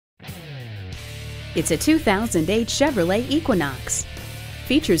It's a 2008 Chevrolet Equinox.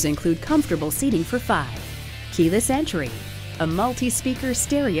 Features include comfortable seating for 5, keyless entry, a multi-speaker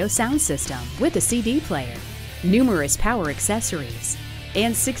stereo sound system with a CD player, numerous power accessories,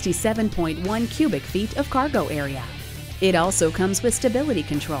 and 67.1 cubic feet of cargo area. It also comes with stability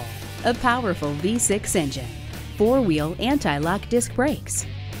control, a powerful V6 engine, 4-wheel anti-lock disc brakes,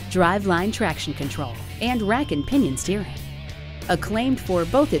 driveline traction control, and rack and pinion steering. Acclaimed for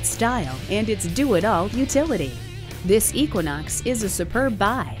both its style and its do-it-all utility, this Equinox is a superb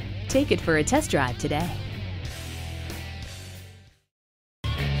buy. Take it for a test drive today.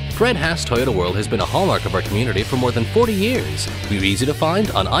 Fred Haas Toyota World has been a hallmark of our community for more than 40 years. We're easy to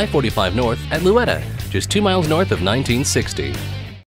find on I-45 North at Louetta, just 2 miles north of 1960.